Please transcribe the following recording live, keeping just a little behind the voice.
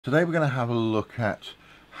Today we're going to have a look at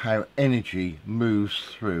how energy moves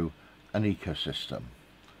through an ecosystem,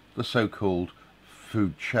 the so-called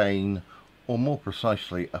food chain, or more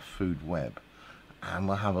precisely a food web. And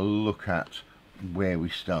we'll have a look at where we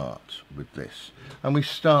start with this. And we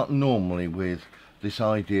start normally with this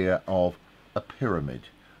idea of a pyramid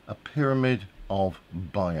of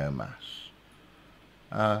biomass.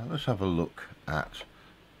 Let's have a look at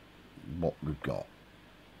what we've got.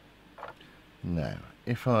 Now,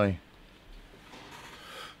 if I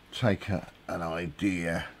take an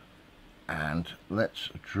idea and let's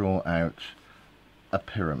draw out a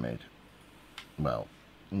pyramid. Well,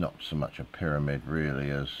 not so much a pyramid really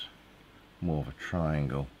as more of a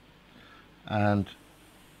triangle. And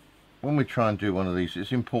when we try and do one of these,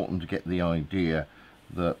 it's important to get the idea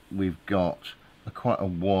that we've got quite a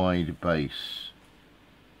wide base.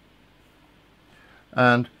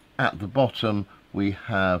 And at the bottom we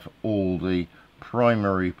have all the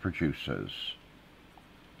primary producers.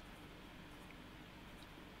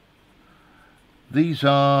 These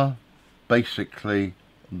are basically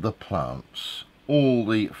the plants, all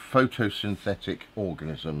the photosynthetic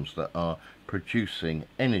organisms that are producing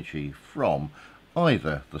energy from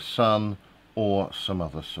either the sun or some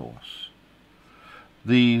other source.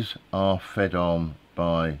 These are fed on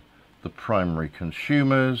by the primary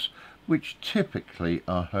consumers, which typically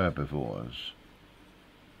are herbivores.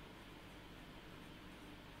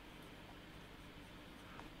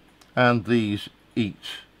 And these eat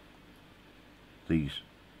these.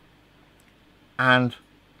 And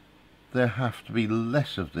there have to be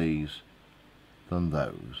less of these than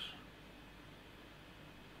those.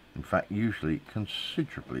 In fact, usually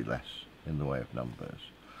considerably less in the way of numbers.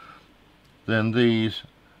 Then these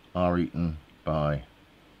are eaten by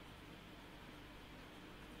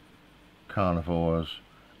carnivores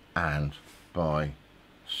and by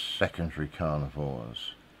secondary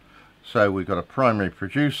carnivores. So we've got a primary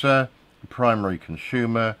producer, a primary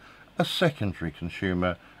consumer, a secondary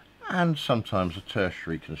consumer, and sometimes a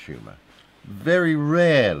tertiary consumer. Very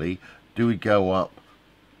rarely do we go up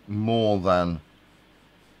more than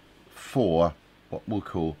 4 what we'll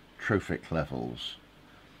call trophic levels.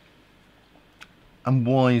 And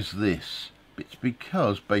why is this? It's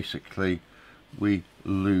because basically we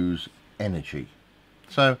lose energy.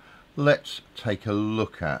 So let's take a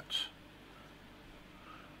look at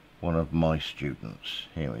one of my students.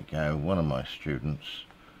 Here we go, one of my students.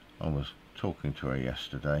 I was talking to her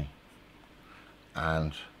yesterday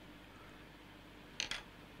and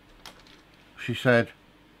she said,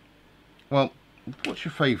 well, what's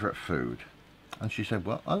your favourite food? And she said,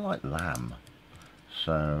 well, I like lamb.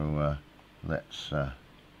 So let's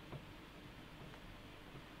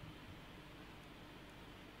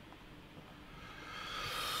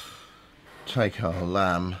take our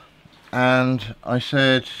lamb. And I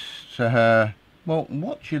said to her, well,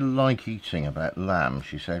 what do you like eating about lamb?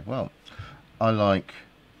 She said, well, I like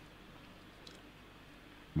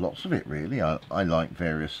lots of it really. I like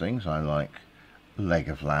various things. I like leg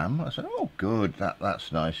of lamb. I said, oh good,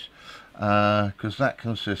 that's nice, because that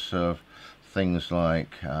consists of things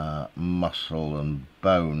like muscle and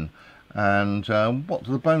bone. And what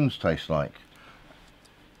do the bones taste like?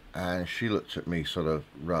 And she looked at me sort of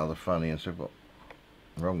rather funny and said, well,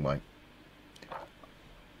 wrong way.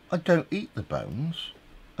 I don't eat the bones.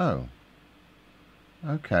 Oh,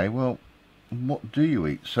 okay, well, what do you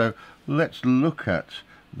eat? So let's look at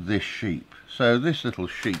this sheep. So this little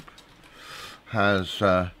sheep has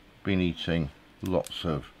been eating lots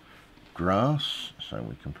of grass, so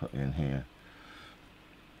we can put in here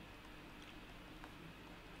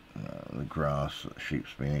the grass that the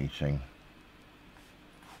sheep's been eating.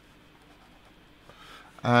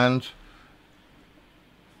 And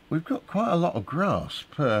we've got quite a lot of grass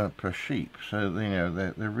per sheep, so you know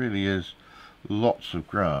there really is lots of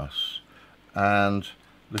grass. And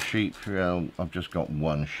the sheep, I've just got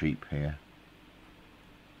one sheep here,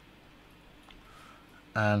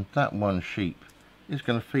 and that one sheep is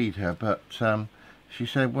going to feed her, but she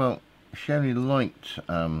said, well, she only liked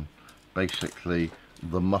basically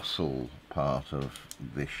the muscle part of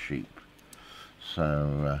this sheep.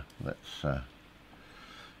 So let's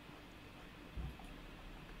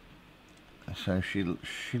so she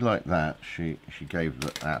liked that. She gave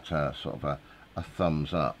that sort of a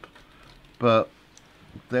thumbs up. But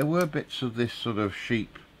there were bits of this sort of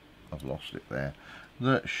sheep, I've lost it there,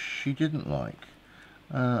 that she didn't like.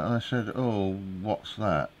 And I said, oh, what's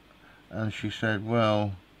that? And she said,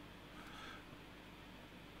 well,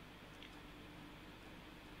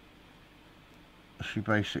 she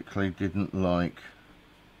basically didn't like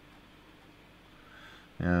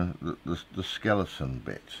the skeleton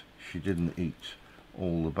bit. She didn't eat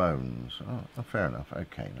all the bones. Oh, fair enough.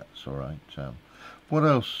 Okay, that's all right. What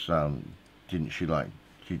else didn't she like?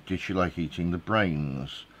 Did she like eating the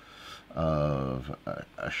brains of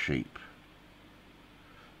a sheep?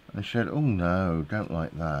 And she said, oh no, don't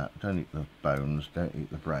like that. Don't eat the bones, don't eat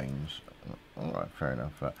the brains. All right, fair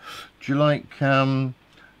enough. Do you like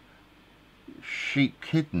sheep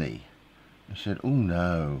kidney? I said, oh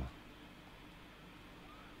no.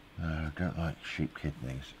 No, don't like sheep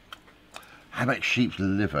kidneys. How about sheep's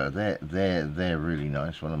liver? They're really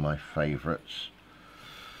nice, one of my favourites.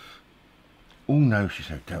 Oh no, she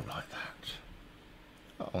said, don't like that.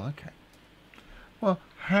 Oh, okay. Well,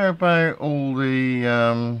 how about all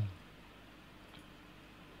the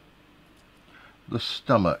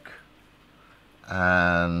stomach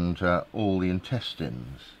and all the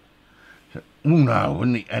intestines? So, oh no,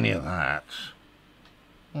 wouldn't eat any of that.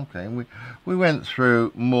 Okay, we went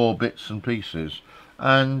through more bits and pieces,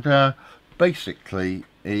 and basically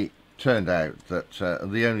it turned out that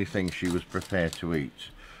the only thing she was prepared to eat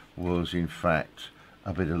was in fact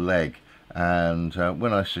a bit of leg. And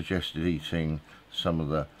when I suggested eating some of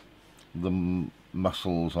the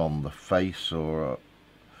muscles on the face or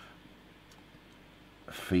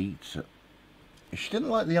feet, she didn't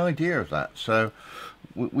like the idea of that. So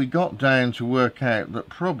we got down to work out that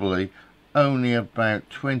probably only about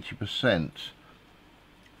 20%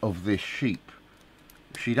 of this sheep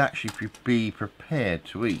she'd actually be prepared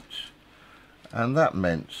to eat. And that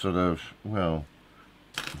meant sort of, well,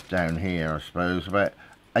 down here I suppose about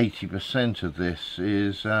 80% of this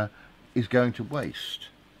is going to waste.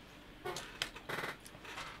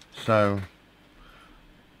 So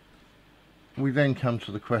we then come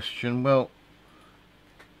to the question, well,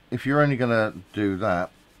 if you're only going to do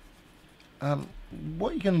that,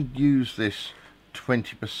 what are you going to use this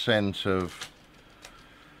 20% of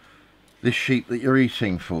this sheep that you're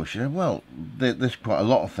eating for? She said, well, there's quite a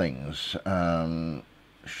lot of things.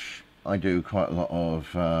 I do quite a lot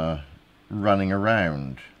of running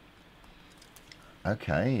around.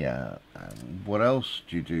 Okay, what else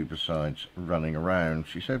do you do besides running around?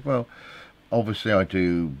 She said, well, obviously I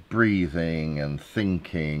do breathing and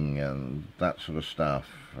thinking and that sort of stuff.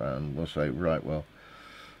 And we'll say, right, well,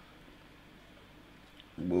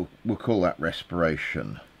 we'll call that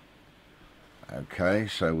respiration. Okay,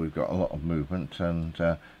 so we've got a lot of movement,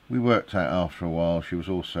 and we worked out after a while she was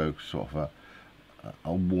also sort of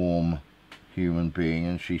a warm human being,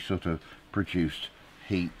 and she sort of produced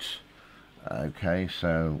heat. Okay,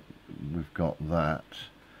 so we've got that,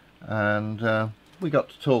 and we got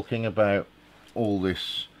to talking about all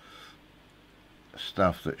this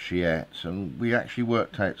stuff that she ate, and we actually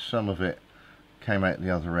worked out some of it came out the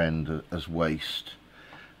other end as waste.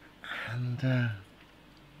 And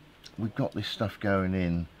we've got this stuff going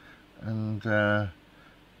in, and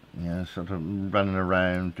you know, sort of running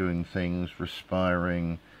around doing things,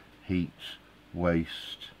 respiring, heat,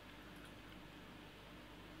 waste.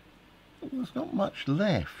 There's not much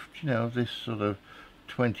left, you know, of this sort of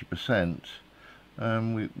 20%.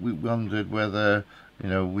 We wondered whether, you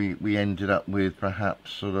know, we ended up with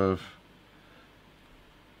perhaps sort of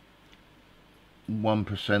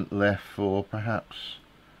 1% left for perhaps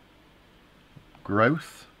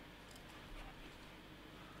growth.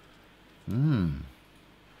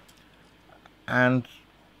 And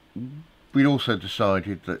we'd also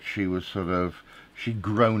decided that she was she'd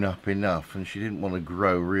grown up enough and she didn't want to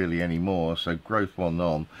grow really anymore, so growth wasn't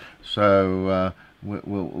on. So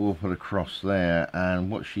we'll put a cross there, and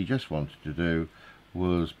what she just wanted to do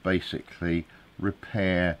was basically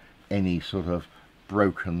repair any sort of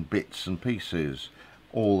broken bits and pieces,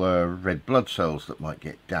 all her red blood cells that might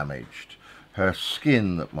get damaged, her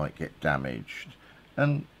skin that might get damaged,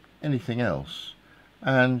 and anything else.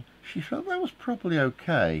 And she felt that was probably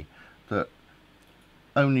okay, that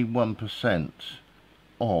only 1%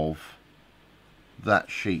 of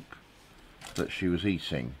that sheep that she was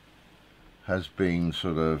eating has been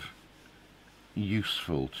sort of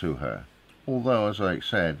useful to her. Although, as I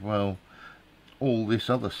said, well, all this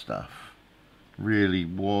other stuff really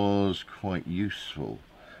was quite useful,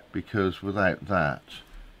 because without that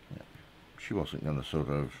she wasn't going to sort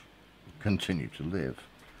of continue to live.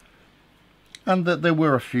 And that there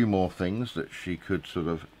were a few more things that she could sort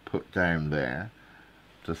of put down there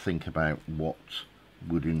to think about what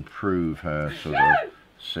would improve her sort of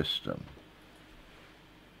system.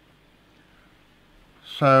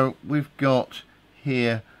 So we've got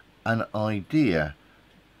here an idea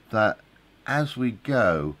that as we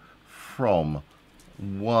go from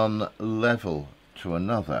one level to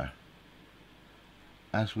another,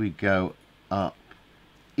 as we go up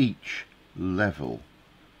each level,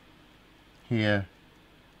 here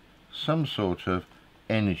some sort of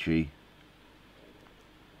energy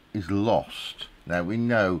is lost. Now we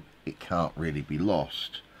know it can't really be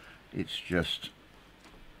lost, it's just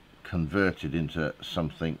converted into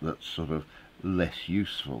something that's sort of less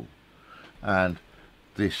useful. And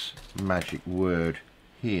this magic word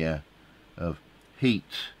here of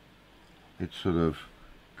heat, it sort of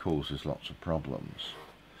causes lots of problems.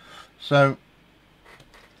 So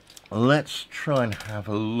let's try and have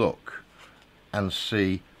a look and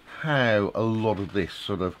see how a lot of this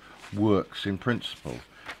sort of works in principle.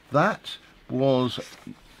 That was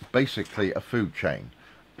basically a food chain,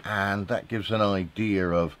 and that gives an idea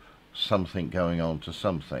of something going on to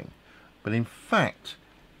something. But in fact,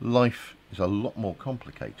 life is a lot more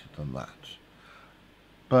complicated than that.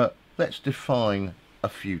 But let's define a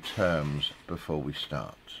few terms before we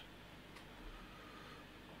start.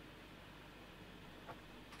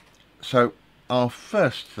 So our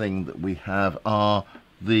first thing that we have are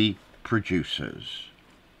the producers.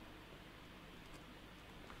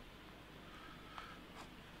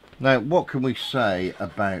 Now, what can we say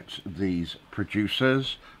about these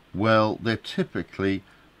producers? Well, they're typically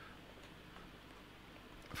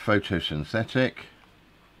photosynthetic,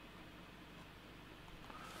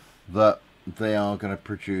 that they are going to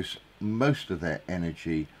produce most of their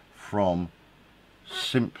energy from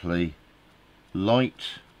simply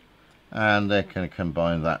light, and they're going to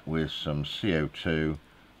combine that with some CO2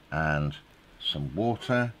 and some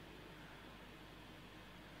water,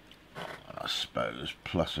 I suppose,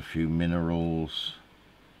 plus a few minerals,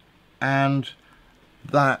 and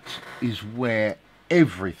that is where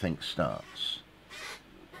everything starts,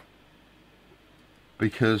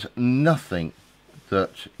 because nothing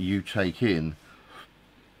that you take in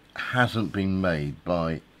hasn't been made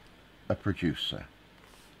by a producer.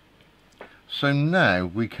 So now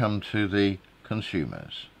we come to the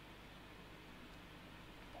consumers.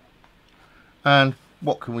 And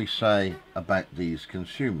what can we say about these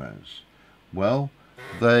consumers? Well,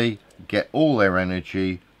 they get all their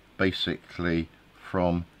energy basically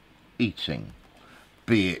from eating,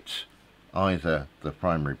 be it either the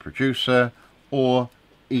primary producer or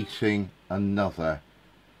eating another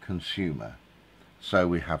consumer. So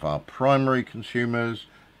we have our primary consumers,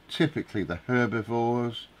 typically the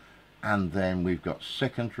herbivores, and then we've got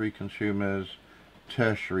secondary consumers,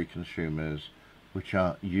 tertiary consumers, which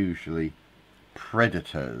are usually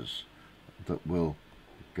predators that will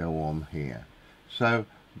go on here. So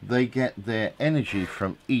they get their energy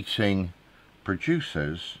from eating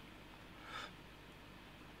producers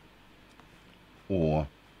or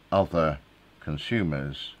other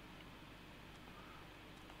consumers,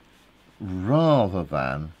 rather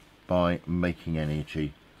than by making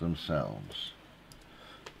energy themselves.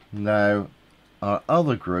 Now, our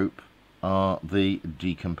other group are the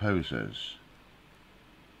decomposers.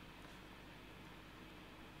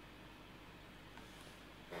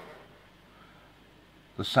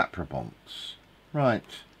 The saprobonts. Right,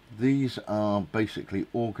 these are basically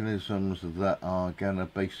organisms that are going to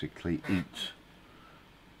basically eat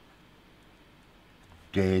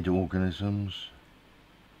dead organisms,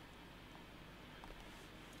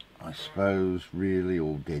 I suppose, really,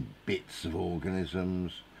 or dead bits of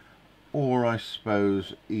organisms, or I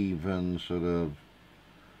suppose even sort of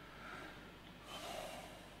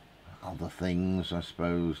other things. I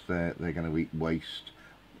suppose they're going to eat waste,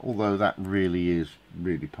 although that really is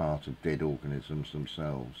part of dead organisms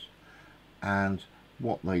themselves. And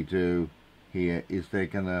what they do here is they're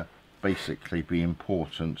going to basically be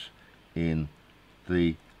important in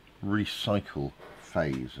the recycle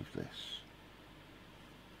phase of this.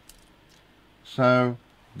 So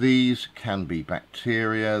these can be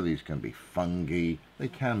bacteria, these can be fungi, they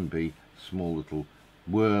can be small little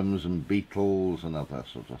worms and beetles and other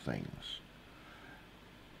sort of things.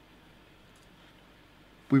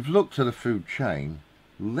 We've looked at a food chain.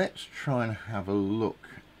 Let's try and have a look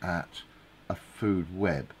at a food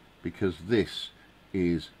web, because this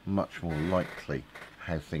is much more likely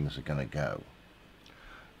how things are going to go.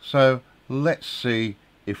 So let's see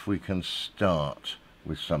if we can start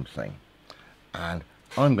with something. And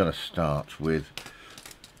I'm going to start with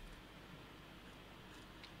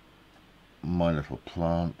my little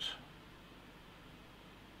plant.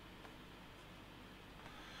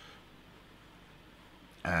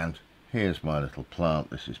 And here's my little plant.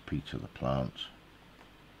 This is Peter the plant.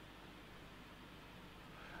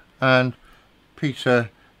 And Peter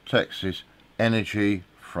takes his energy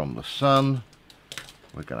from the sun.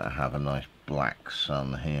 We're going to have a nice black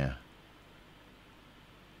sun here.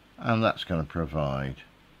 And that's going to provide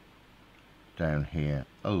down here,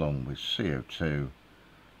 along with CO2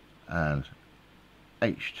 and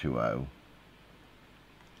H2O,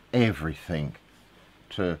 everything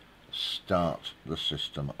to start the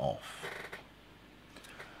system off.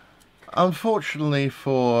 Unfortunately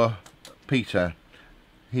for Peter,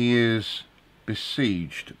 he is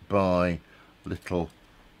besieged by little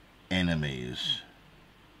enemies.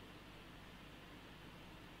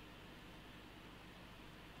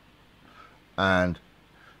 And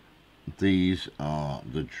these are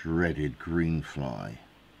the dreaded greenfly,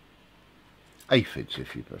 aphids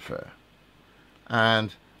if you prefer.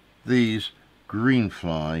 And these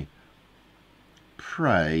greenfly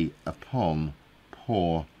prey upon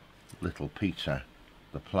poor little Peter,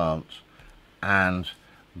 the plant, and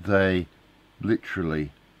they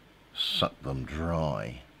literally suck them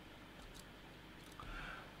dry.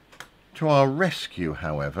 To our rescue,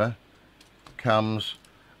 however, comes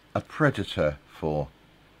a predator for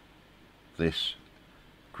this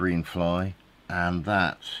greenfly, and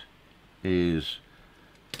that is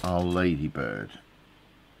our ladybird.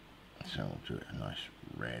 So we'll do it a nice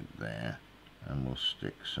red there, and we'll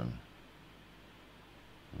stick some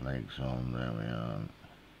legs on. There we are.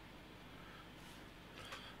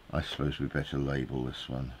 I suppose we better label this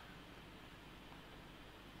one.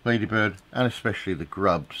 Ladybird, and especially the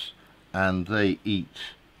grubs, and they eat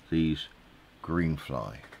these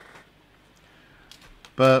greenfly.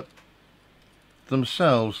 But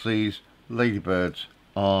themselves, these ladybirds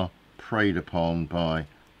are preyed upon by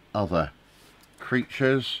other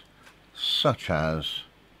creatures, such as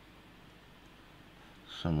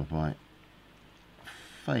some of my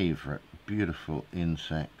favourite beautiful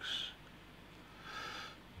insects,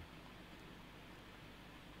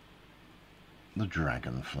 the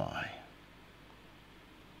dragonfly.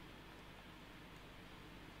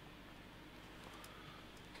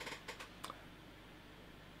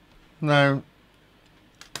 Now,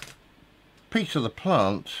 Peter the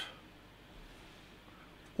plant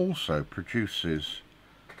also produces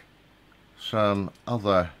some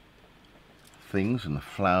other things in the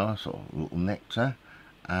flowers, or little nectar,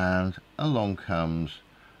 and along comes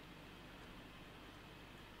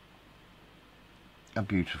a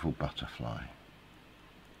beautiful butterfly.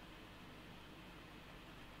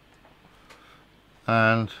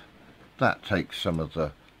 And that takes some of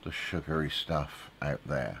the sugary stuff out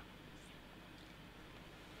there.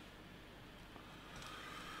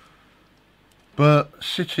 But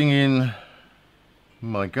sitting in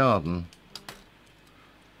my garden,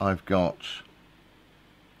 I've got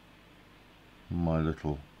my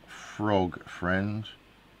little frog friend,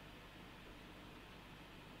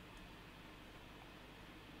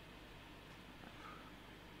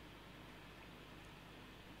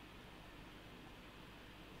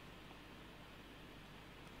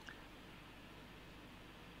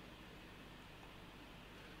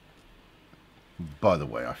 by the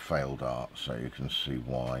way, I failed art, so you can see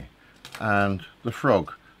why. And the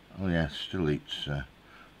frog, oh yeah, still eats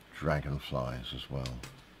dragonflies as well.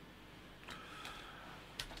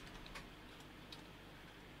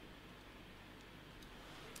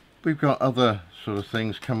 We've got other sort of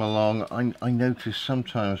things come along. I notice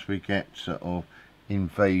sometimes we get sort of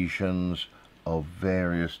invasions of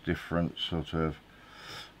various different sort of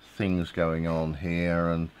things going on here,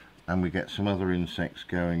 and we get some other insects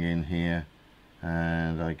going in here,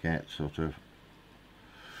 and I get sort of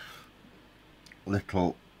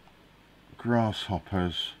little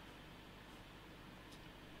grasshoppers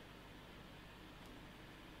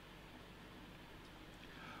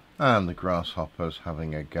and the grasshoppers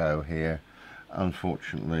having a go here.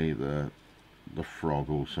 Unfortunately, the frog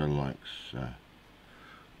also likes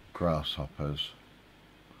grasshoppers.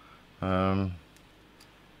 And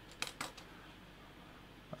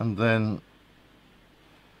then,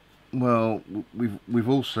 well, we've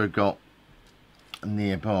also got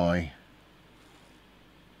nearby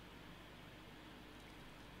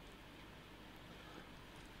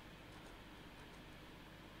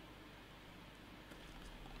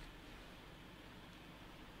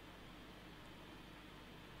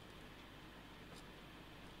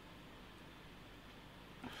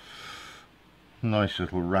nice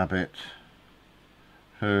little rabbit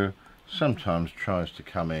who sometimes tries to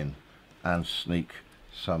come in and sneak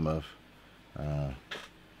some of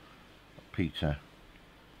Peter.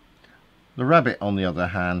 The rabbit, on the other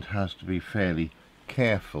hand, has to be fairly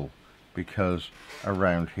careful, because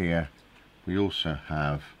around here we also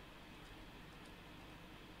have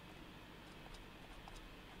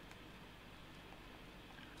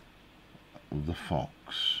the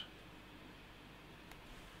fox,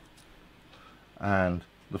 and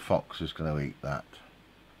the fox is going to eat that.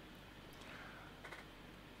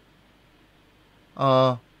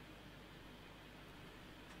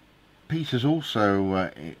 Peter's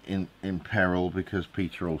also in peril, because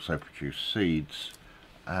Peter also produced seeds,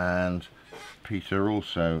 and Peter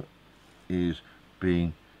also is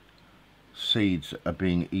being, seeds are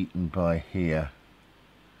being eaten by here.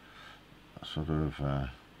 Sort of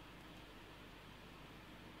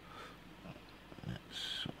let's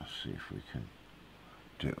sort of see if we can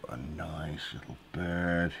do a nice little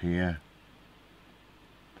bird here.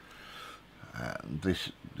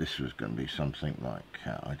 This was going to be something like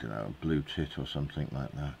I don't know, a blue tit or something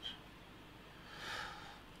like that.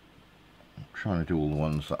 I'm trying to do all the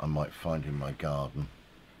ones that I might find in my garden.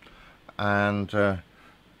 And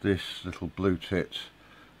this little blue tit,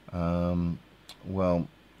 well,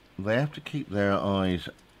 they have to keep their eyes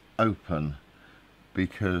open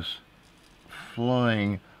because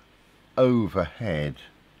flying overhead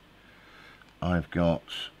I've got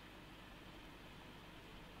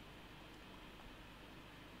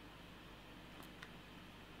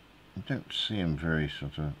I don't see them very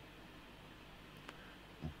sort of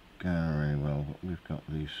going really well, but we've got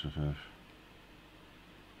these sort of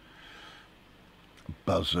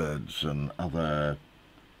buzzards and other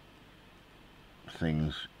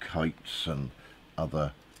things, kites and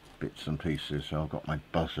other bits and pieces. So I've got my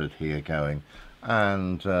buzzard here going,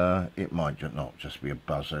 and it might not just be a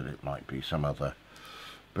buzzard, it might be some other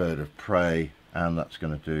bird of prey, and that's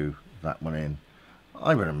going to do that one in.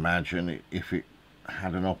 I would imagine if it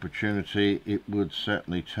had an opportunity it would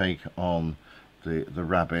certainly take on the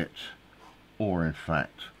rabbit, or in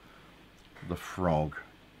fact the frog.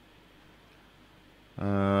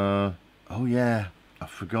 Oh yeah, I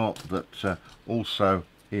forgot that also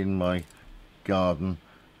in my garden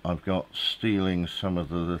I've got, stealing some of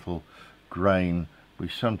the little grain we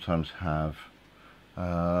sometimes have,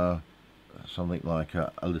 something like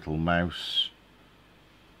a little mouse.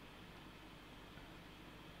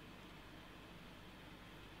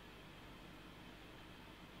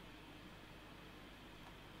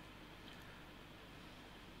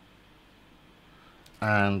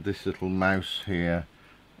 And this little mouse here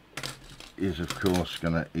is of course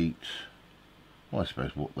going to eat, well, I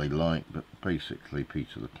suppose what they like, but basically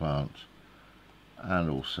Peter the plant, and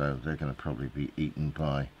also they're going to probably be eaten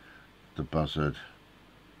by the buzzard,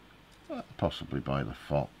 possibly by the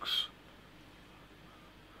fox.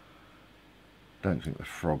 Don't think the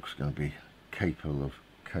frog's going to be capable of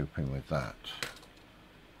coping with that.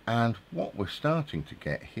 And what we're starting to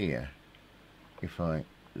get here, if I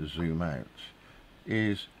zoom out,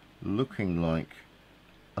 is looking like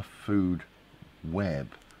a food web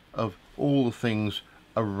of all the things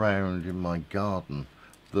around in my garden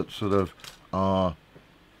that sort of are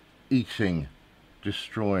eating,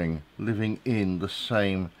 destroying, living in the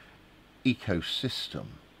same ecosystem.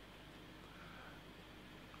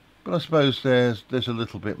 But I suppose there's a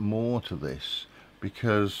little bit more to this,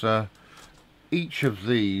 because each of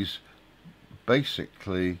these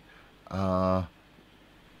basically are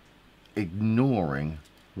ignoring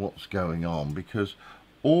what's going on, because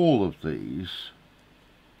all of these,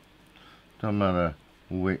 don't matter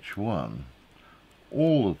which one,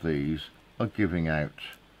 all of these are giving out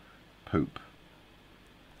poop.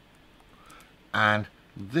 And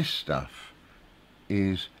this stuff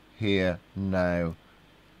is here now,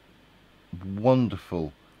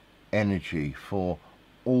 wonderful energy for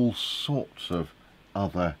all sorts of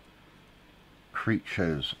other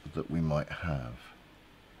creatures that we might have.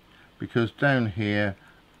 Because down here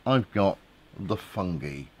I've got the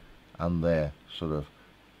fungi, and they're sort of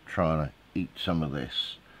trying to eat some of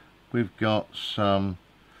this. We've got some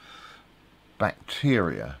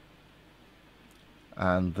bacteria,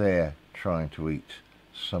 and they're trying to eat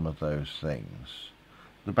some of those things.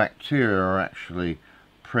 The bacteria are actually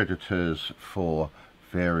predators for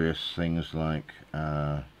various things like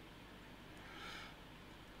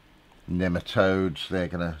nematodes. They're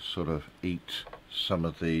going to sort of eat some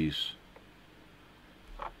of these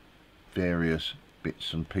various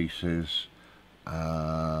bits and pieces,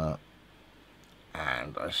 and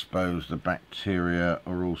I suppose the bacteria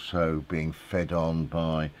are also being fed on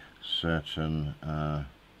by certain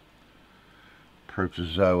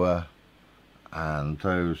protozoa, and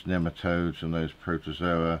those nematodes and those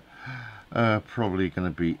protozoa are probably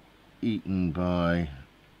going to be eaten by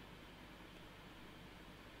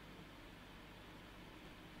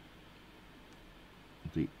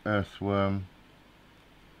the earthworm.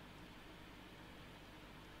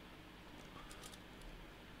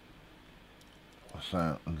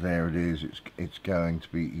 So there it is, it's going to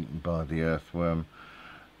be eaten by the earthworm.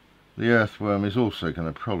 The earthworm is also going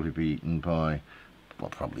to probably be eaten by, well,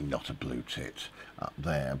 probably not a blue tit up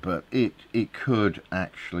there, but it could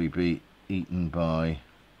actually be eaten by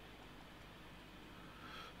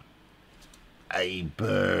a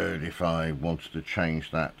bird if I wanted to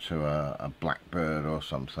change that to a blackbird or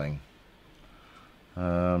something.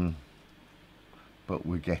 But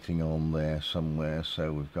we're getting on there somewhere.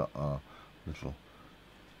 So we've got our little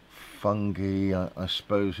fungi. I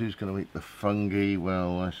suppose who's going to eat the fungi?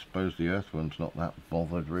 Well, I suppose the earthworm's not that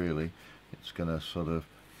bothered really. It's going to sort of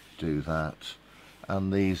do that.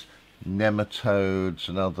 And these nematodes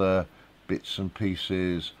and other bits and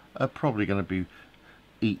pieces are probably going to be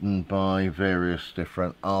eaten by various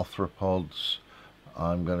different arthropods.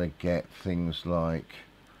 I'm going to get things like,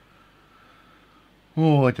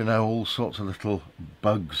 oh, I don't know, all sorts of little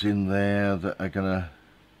bugs in there that are going to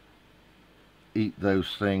eat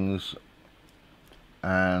those things,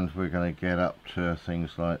 and we're going to get up to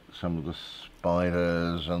things like some of the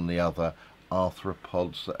spiders and the other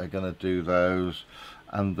arthropods that are going to do those,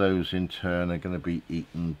 and those in turn are going to be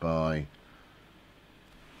eaten by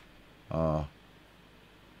our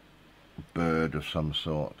bird of some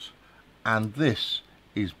sort. And this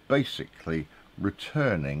is basically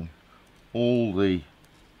returning all the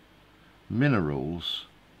minerals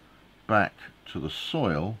back to the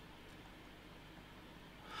soil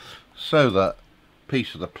so that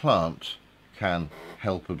piece of the plant can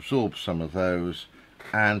help absorb some of those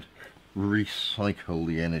and recycle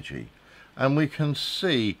the energy. And we can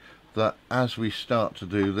see that as we start to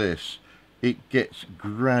do this, it gets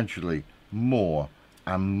gradually more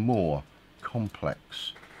and more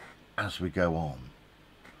complex as we go on.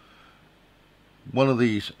 One of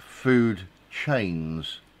these food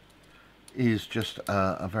chains is just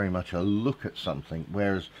a very much a look at something,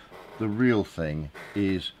 whereas the real thing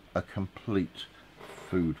is a complete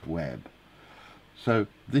food web. So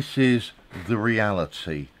this is the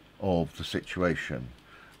reality of the situation,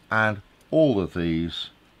 and all of these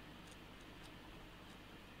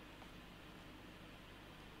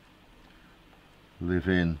live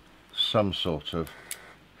in some sort of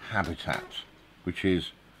habitat, which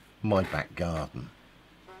is my back garden.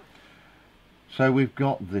 So we've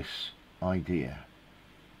got this idea.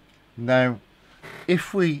 Now,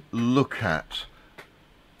 if we look at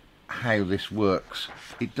how this works,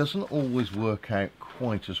 it doesn't always work out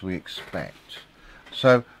quite as we expect.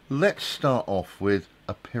 So let's start off with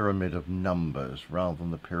a pyramid of numbers rather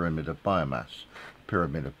than the pyramid of biomass.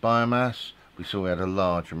 Pyramid of biomass, we saw we had a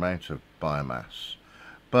large amount of biomass.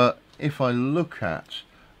 But if I look at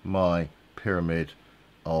my pyramid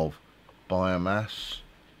of biomass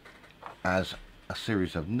as a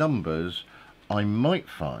series of numbers, I might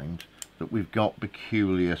find that we've got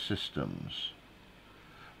peculiar systems,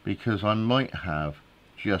 because I might have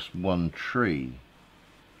just one tree,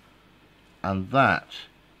 and that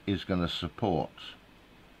is going to support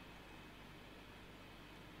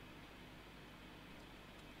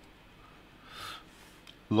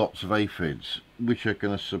lots of aphids, which are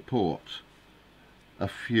going to support a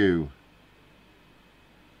few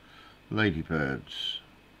ladybirds,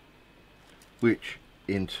 which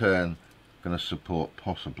in turn are going to support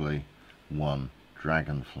possibly one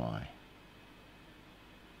dragonfly.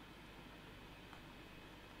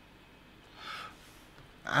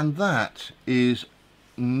 And that is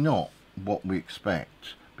not what we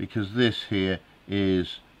expect, because this here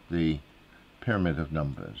is the pyramid of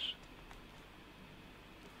numbers.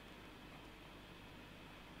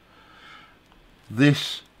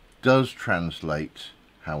 This does translate,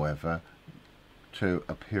 however, to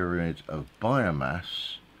a pyramid of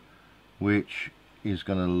biomass, which is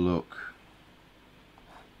going to look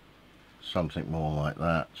something more like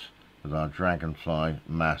that, with our dragonfly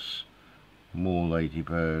mass, more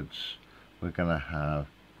ladybirds. We're going to have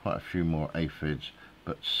quite a few more aphids,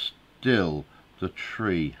 but still the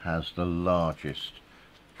tree has the largest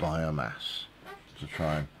biomass to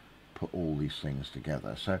try and put all these things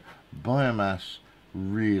together. So biomass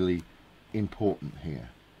really important here.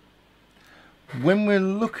 When we're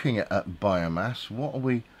looking at biomass, what are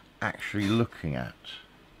we actually looking at?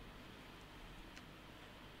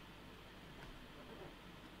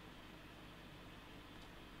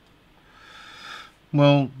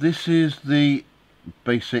 Well, this is the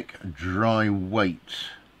basic dry weight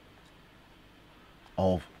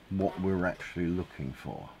of what we're actually looking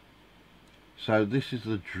for. So this is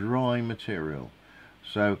the dry material.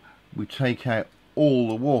 So we take out all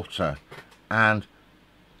the water, and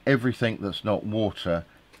everything that's not water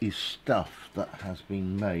is stuff that has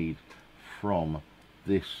been made from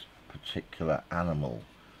this particular animal.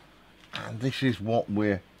 And this is what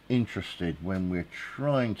we're interested in when we're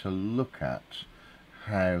trying to look at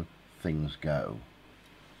how things go.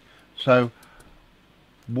 So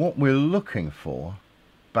what we're looking for,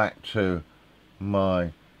 back to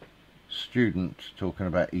my student talking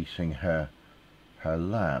about eating her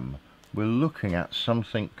lamb, we're looking at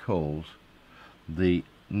something called the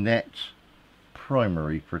net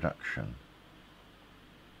primary production.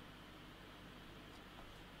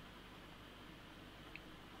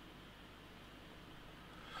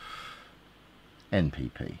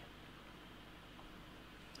 NPP.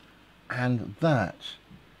 And that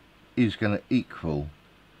is going to equal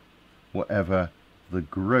whatever the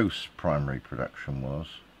gross primary production was,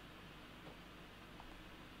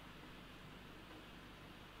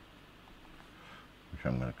 which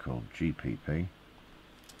I'm going to call GPP,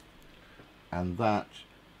 and that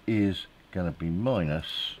is going to be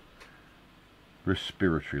minus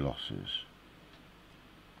respiratory losses.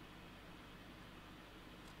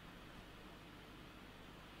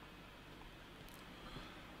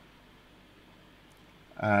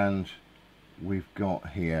 And we've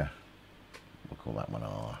got here, we'll call that one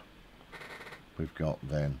R. We've got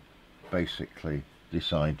then basically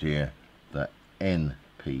this idea that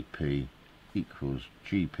NPP equals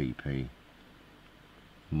GPP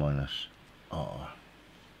minus R.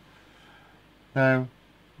 Now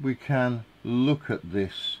we can look at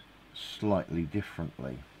this slightly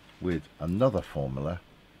differently with another formula,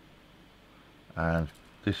 and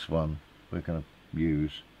this one we're going to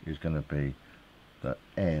use is going to be that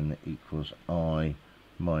N equals I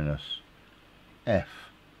minus F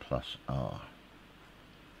plus R.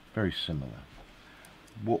 Very similar.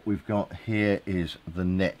 What we've got here is the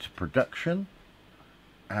net production,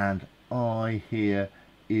 and I here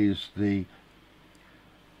is the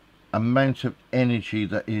amount of energy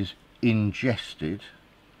that is ingested.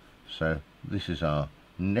 So this is our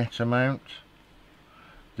net amount,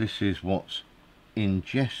 this is what's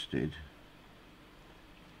ingested,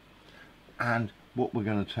 and what we're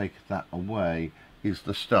going to take that away is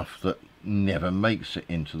the stuff that never makes it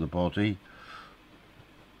into the body.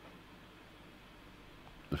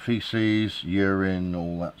 The feces, urine,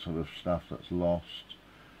 all that sort of stuff that's lost,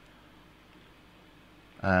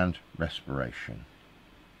 and respiration.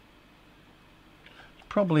 It's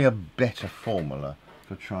probably a better formula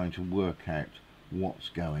for trying to work out what's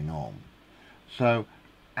going on. So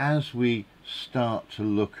as we start to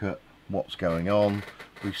look at what's going on,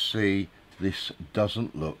 we see this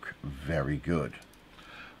doesn't look very good.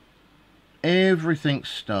 Everything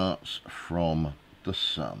starts from the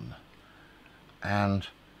sun, and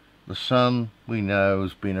the sun, we know,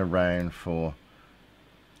 has been around for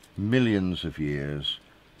millions of years,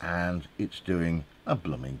 and it's doing a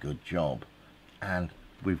blooming good job. And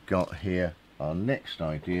we've got here our next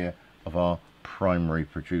idea of our primary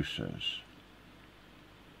producers.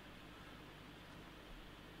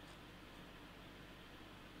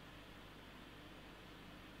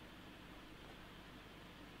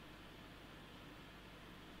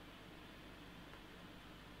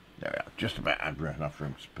 There we are, just about had enough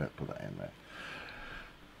room to put that in there.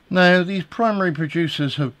 Now, these primary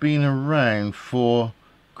producers have been around for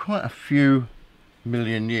quite a few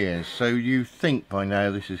million years, so you think by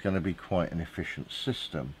now this is going to be quite an efficient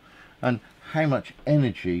system. And how much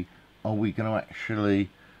energy are we going to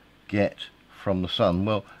actually get from the sun?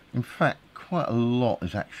 Well, in fact, quite a lot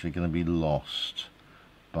is actually going to be lost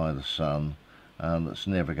by the sun, that's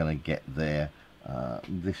never going to get there.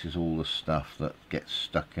 This is all the stuff that gets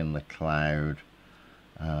stuck in the cloud,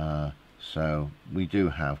 so we do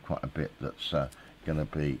have quite a bit that's going to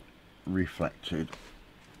be reflected,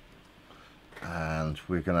 and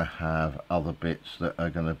we're going to have other bits that are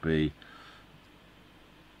going to be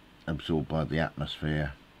absorbed by the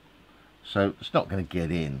atmosphere, so it's not going to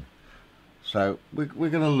get in, so we're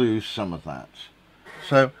going to lose some of that.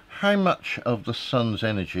 So how much of the sun's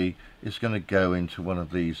energy is going to go into one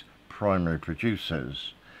of these primary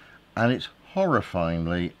producers? And it's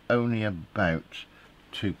horrifyingly only about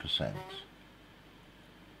 2%.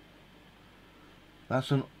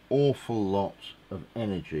 That's an awful lot of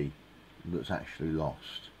energy that's actually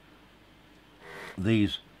lost.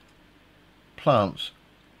 These plants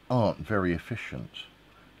aren't very efficient.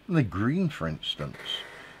 They're green, for instance,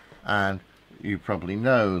 and you probably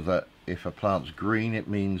know that if a plant's green, it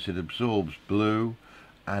means it absorbs blue,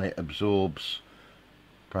 and it absorbs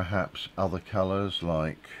perhaps other colours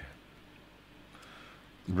like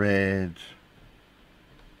red,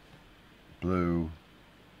 blue,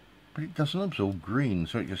 but it doesn't absorb green,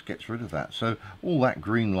 so it just gets rid of that. So all that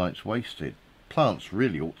green light's wasted. Plants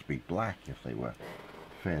really ought to be black if they were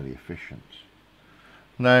fairly efficient.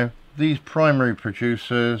 Now, these primary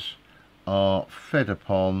producers are fed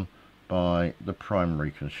upon by the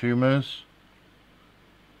primary consumers,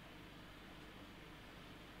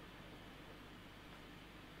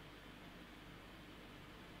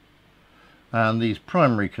 and these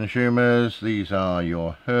primary consumers, these are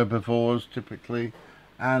your herbivores typically,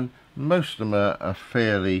 and most of them are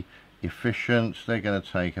fairly efficient. They're going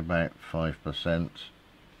to take about 5%,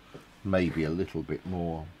 maybe a little bit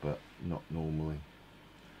more, but not normally.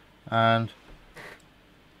 And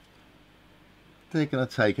they're going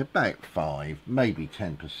to take about 5, maybe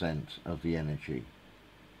 10% of the energy.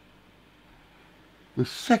 The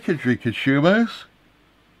secondary consumers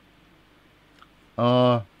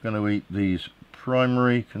are going to eat these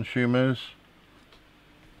primary consumers.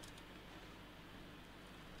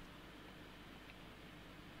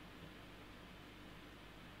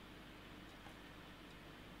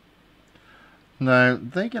 Now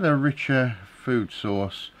they get a richer food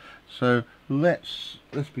source, so let's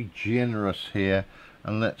be generous here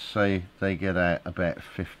and let's say they get out about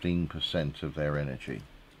 15% of their energy.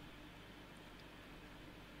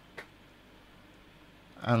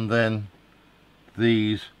 And then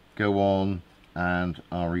these go on and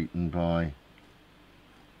are eaten by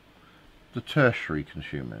the tertiary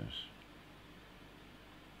consumers.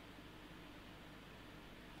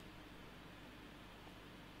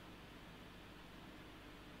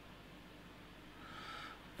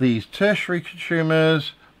 These tertiary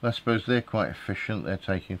consumers, I suppose they're quite efficient, they're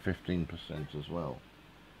taking 15% as well.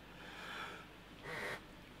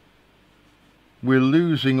 We're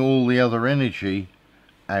losing all the other energy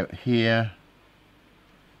out here.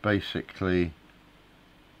 Basically,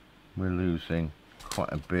 we're losing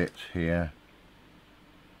quite a bit here.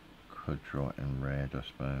 Could draw it in red, I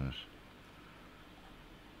suppose.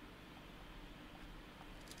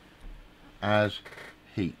 As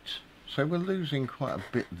heat. So we're losing quite a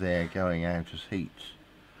bit there going out as heat.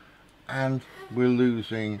 And we're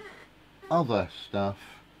losing other stuff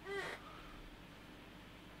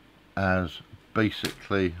as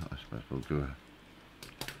basically, I suppose we'll do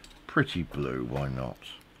a pretty blue, why not?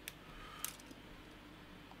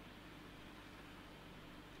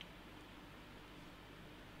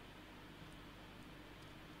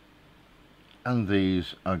 And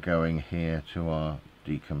these are going here to our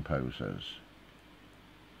decomposers.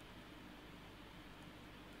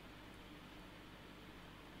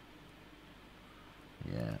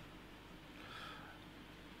 Yeah.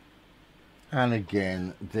 And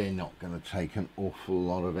again, they're not going to take an awful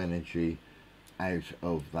lot of energy out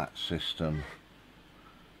of that system.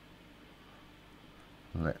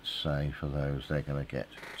 Let's say for those they're going to get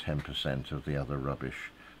 10% of the other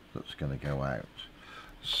rubbish that's going to go out.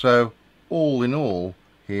 So all in all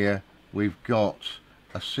here we've got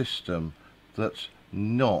a system that's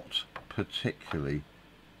not particularly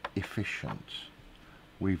efficient.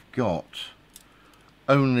 We've got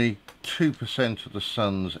only 2% of the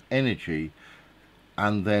sun's energy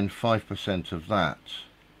and then 5% of that,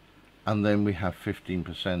 and then we have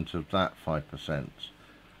 15% of that 5%,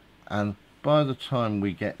 and by the time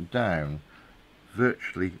we get down,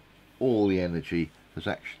 virtually all the energy has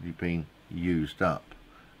actually been used up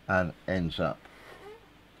and ends up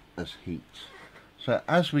as heat. So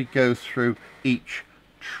as we go through each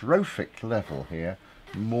trophic level here,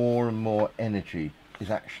 more and more energy is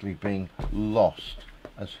actually being lost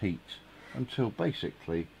as heat until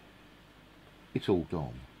basically it's all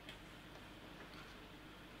gone.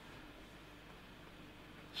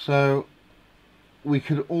 So we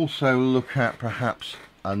could also look at perhaps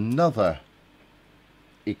another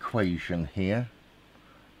equation here,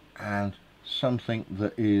 and something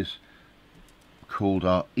that is called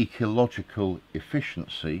our ecological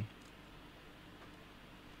efficiency.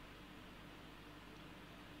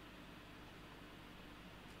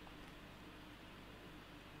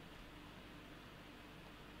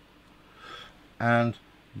 And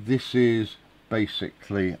this is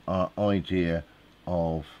basically our idea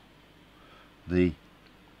of the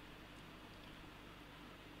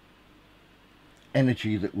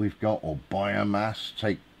energy that we've got, or biomass,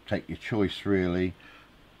 take your choice really,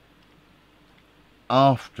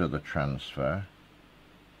 after the transfer,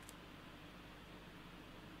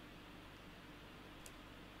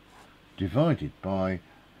 divided by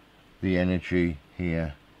the energy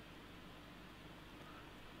here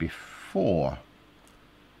before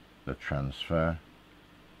the transfer,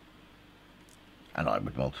 and I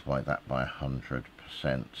would multiply that by 100%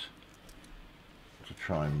 to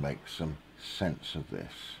try and make some sense of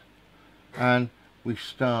this. And we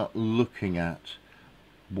start looking at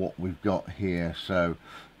what we've got here. So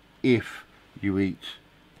if you eat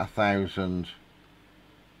 1,000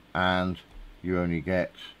 and you only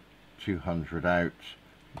get 200 out,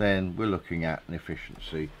 then we're looking at an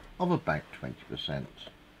efficiency of about 20%.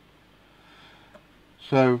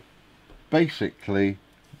 So basically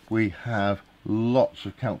we have lots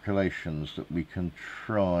of calculations that we can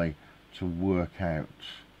try to work out.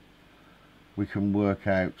 We can work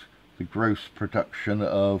out the gross production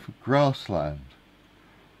of grassland.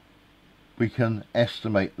 We can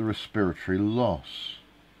estimate the respiratory loss,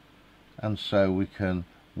 and so we can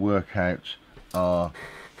work out our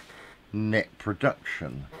net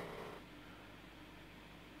production.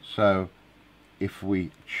 So if we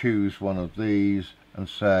choose one of these and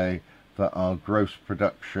say that our gross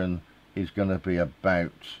production is going to be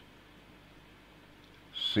about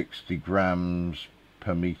 60 grams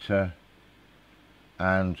per metre,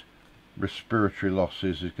 and respiratory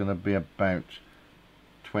losses is going to be about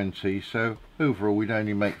 20, so overall we'd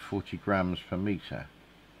only make 40 grams per metre,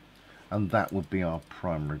 and that would be our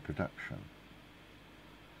primary production.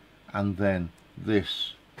 And then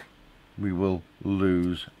this we will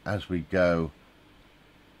lose as we go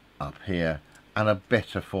up here, and a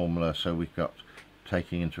better formula, so we've got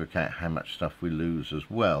taking into account how much stuff we lose as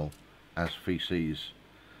well as feces,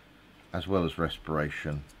 as well as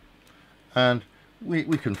respiration. And we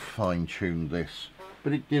can fine-tune this,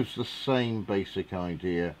 but it gives the same basic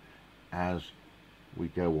idea as we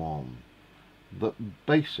go on. But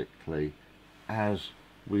basically, as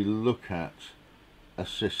we look at a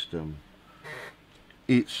system,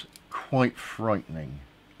 it's quite frightening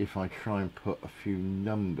if I try and put a few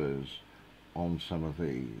numbers on some of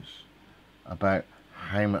these about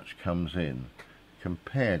how much comes in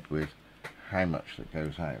compared with how much that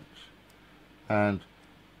goes out. And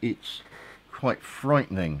it's quite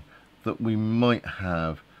frightening that we might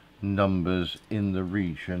have numbers in the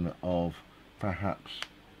region of perhaps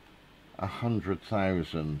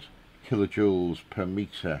 100,000 kilojoules per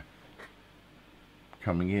metre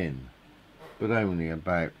coming in, but only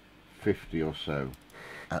about 50 or so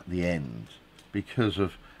at the end, because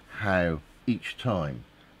of how each time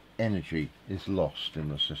energy is lost in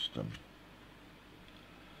the system.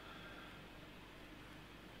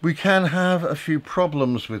 We can have a few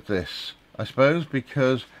problems with this, I suppose,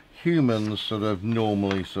 because humans sort of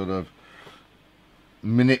normally sort of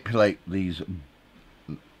manipulate these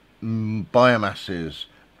biomasses,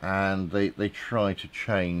 and they try to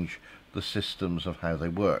change the systems of how they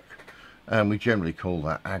work, and we generally call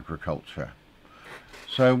that agriculture.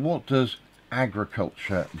 So what does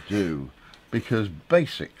agriculture do? Because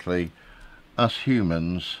basically us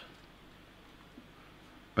humans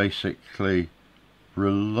basically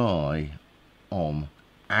rely on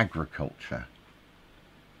agriculture.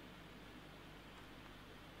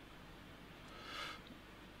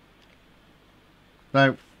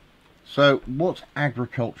 Now, so what's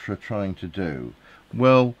agriculture trying to do?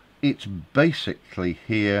 Well, it's basically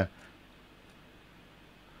here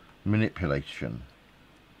manipulation.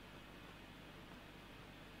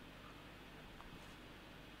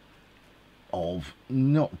 Of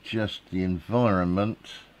not just the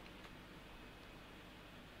environment,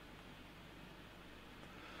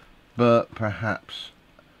 but perhaps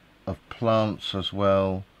of plants as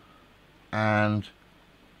well, and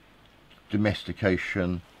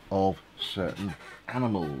domestication of certain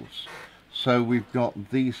animals. So we've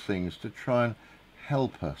got these things to try and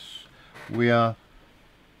help us. We are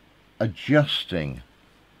adjusting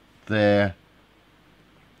their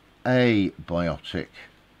abiotic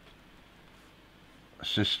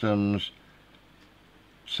systems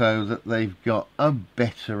so that they've got a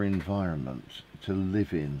better environment to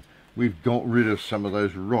live in. We've got rid of some of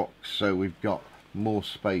those rocks, so we've got more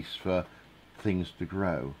space for things to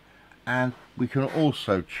grow. And we can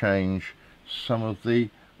also change some of the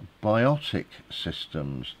biotic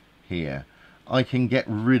systems here. I can get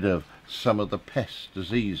rid of some of the pest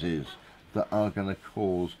diseases that are going to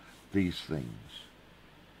cause these things.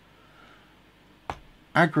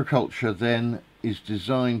 Agriculture then is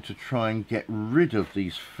designed to try and get rid of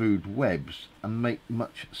these food webs and make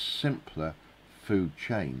much simpler food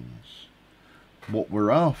chains. What we're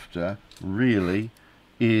after really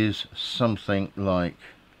is something like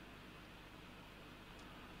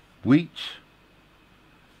wheat,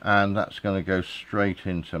 and that's going to go straight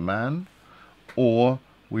into man, or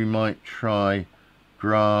we might try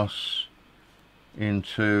grass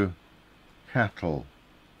into cattle,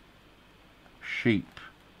 sheep,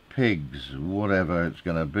 pigs, whatever it's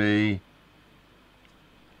going to be,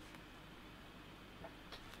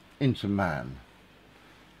 into man.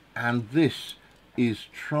 And this is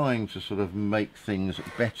trying to sort of make things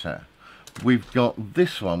better. We've got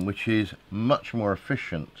this one which is much more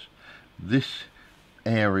efficient. This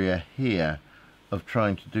area here of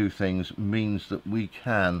trying to do things means that we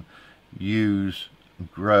can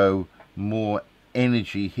grow more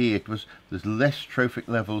energy here, because there's less trophic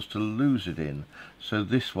levels to lose it in, so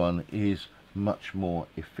this one is much more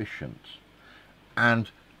efficient. And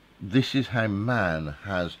this is how man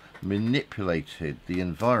has manipulated the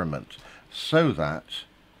environment so that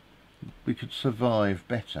we could survive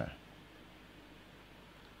better.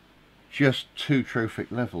 Just 2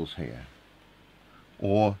 trophic levels here,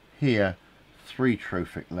 or here 3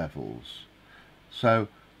 trophic levels. So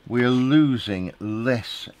we're losing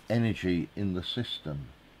less energy in the system,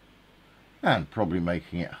 and probably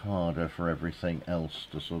making it harder for everything else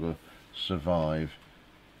to sort of survive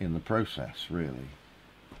in the process, really.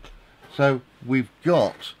 So we've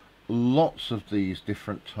got lots of these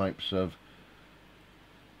different types of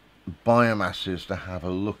biomasses to have a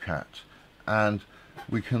look at, and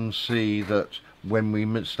we can see that when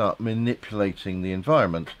we start manipulating the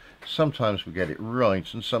environment, sometimes we get it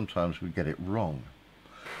right and sometimes we get it wrong.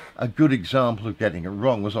 A good example of getting it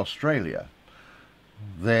wrong was Australia.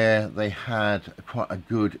 There they had quite a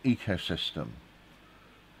good ecosystem.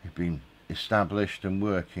 It had been established and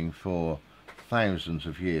working for thousands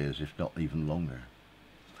of years, if not even longer.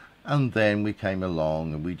 And then we came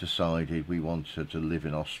along and we decided we wanted to live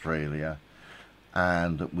in Australia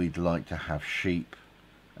and that we'd like to have sheep,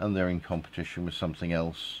 and they're in competition with something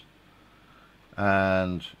else.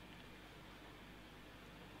 And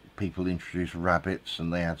people introduced rabbits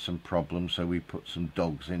and they had some problems, so we put some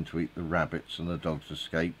dogs in to eat the rabbits and the dogs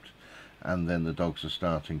escaped. And then the dogs are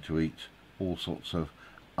starting to eat all sorts of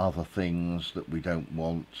other things that we don't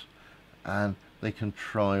want. And they can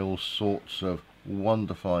try all sorts of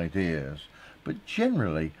wonderful ideas, but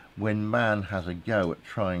generally when man has a go at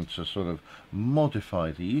trying to sort of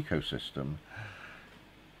modify the ecosystem,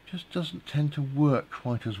 it just doesn't tend to work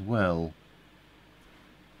quite as well.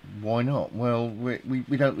 Why not? Well,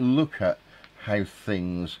 we don't look at how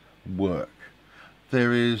things work.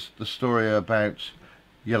 There is the story about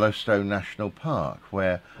Yellowstone National Park,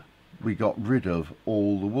 where we got rid of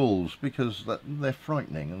all the wolves because they're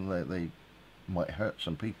frightening and they might hurt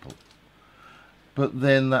some people. But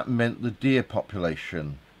then that meant the deer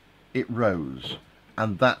population, it rose,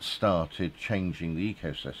 and that started changing the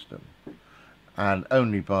ecosystem. And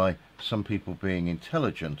only by some people being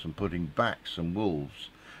intelligent and putting back some wolves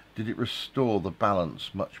did it restore the balance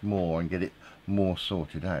much more and get it more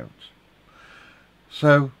sorted out.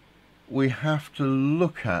 So we have to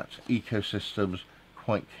look at ecosystems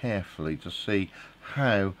quite carefully to see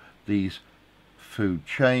how these food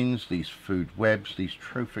chains, these food webs, these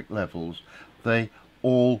trophic levels, they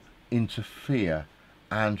all interfere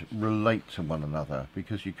and relate to one another,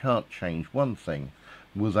 because you can't change one thing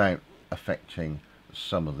without affecting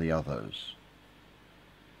some of the others.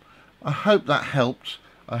 I hope that helped.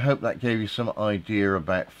 I hope that gave you some idea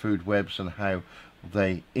about food webs and how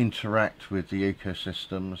they interact with the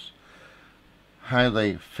ecosystems, how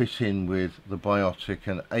they fit in with the biotic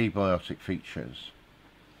and abiotic features.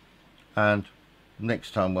 And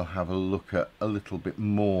next time we'll have a look at a little bit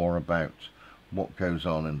more about what goes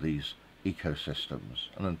on in these ecosystems.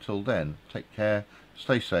 And until then, take care,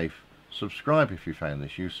 stay safe, subscribe if you found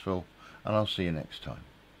this useful, and I'll see you next time.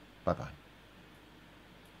 Bye bye.